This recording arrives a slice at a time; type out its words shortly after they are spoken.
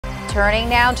Turning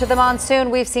now to the monsoon,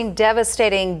 we've seen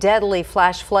devastating, deadly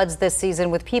flash floods this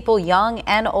season, with people young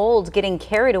and old getting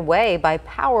carried away by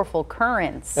powerful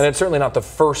currents. And it's certainly not the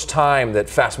first time that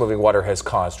fast-moving water has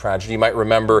caused tragedy. You might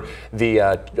remember the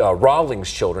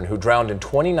Rawlings children who drowned in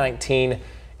 2019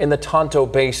 in the Tonto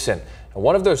Basin. And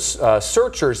one of those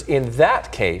searchers in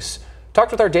that case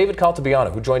talked with our David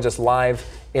Caltabiano, who joins us live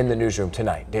in the newsroom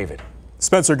tonight. David.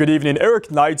 Spencer, good evening. Eric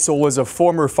Neitzel is a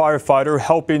former firefighter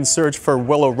helping search for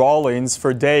Willow Rawlings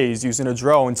for days using a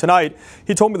drone. Tonight,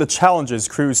 he told me the challenges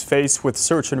crews face with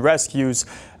search and rescues,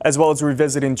 as well as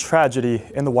revisiting tragedy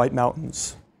in the White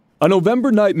Mountains. A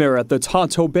November nightmare at the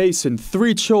Tonto Basin.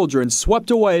 3 children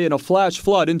swept away in a flash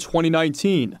flood in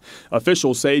 2019.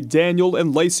 Officials say Daniel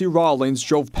and Lacey Rawlings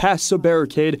drove past a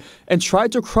barricade and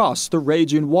tried to cross the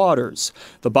raging waters.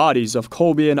 The bodies of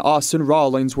Colby and Austin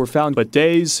Rawlings were found, but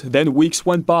days, then weeks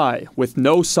went by with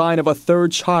no sign of a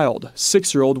third child,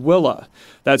 6-year-old Willa.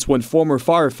 That's when former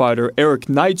firefighter Eric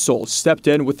Neitzel stepped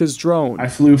in with his drone. I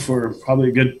flew for probably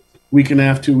a good week and a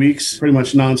half, 2 weeks, pretty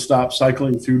much nonstop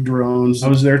cycling through drones. I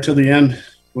was there till the end,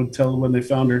 until when they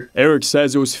found her. Eric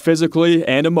says it was physically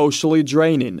and emotionally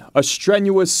draining. A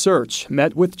strenuous search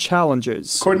met with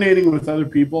challenges. Coordinating with other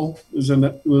people was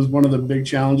one of the big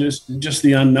challenges. Just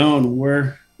the unknown.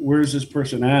 Where's this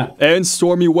person at? And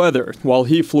stormy weather. While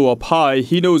he flew up high,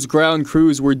 he knows ground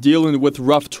crews were dealing with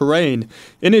rough terrain,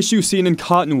 an issue seen in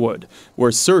Cottonwood,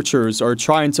 where searchers are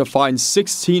trying to find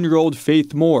 16-year-old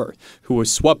Faith Moore, who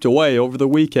was swept away over the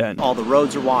weekend. All the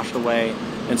roads are washed away,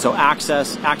 and so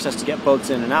access to get boats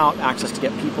in and out, access to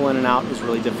get people in and out is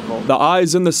really difficult. The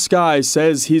Eyes in the Sky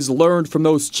says he's learned from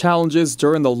those challenges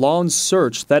during the long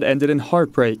search that ended in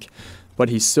heartbreak. But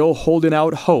he's still holding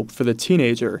out hope for the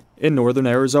teenager in northern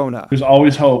Arizona. There's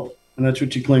always hope, and that's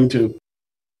what you cling to.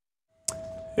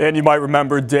 And you might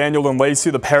remember Daniel and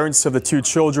Lacey, the parents of the 2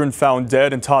 children found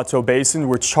dead in Tonto Basin,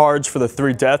 were charged for the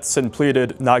 3 deaths and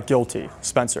pleaded not guilty.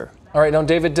 Spencer. All right, now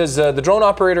David, does the drone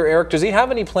operator Eric, does he have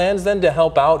any plans then to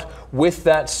help out with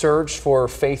that search for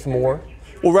Faith Moore?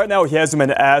 Well, right now he hasn't been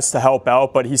asked to help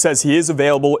out, but he says he is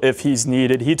available if he's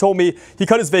needed. He told me he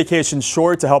cut his vacation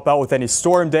short to help out with any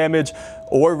storm damage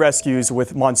or rescues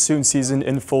with monsoon season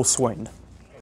in full swing.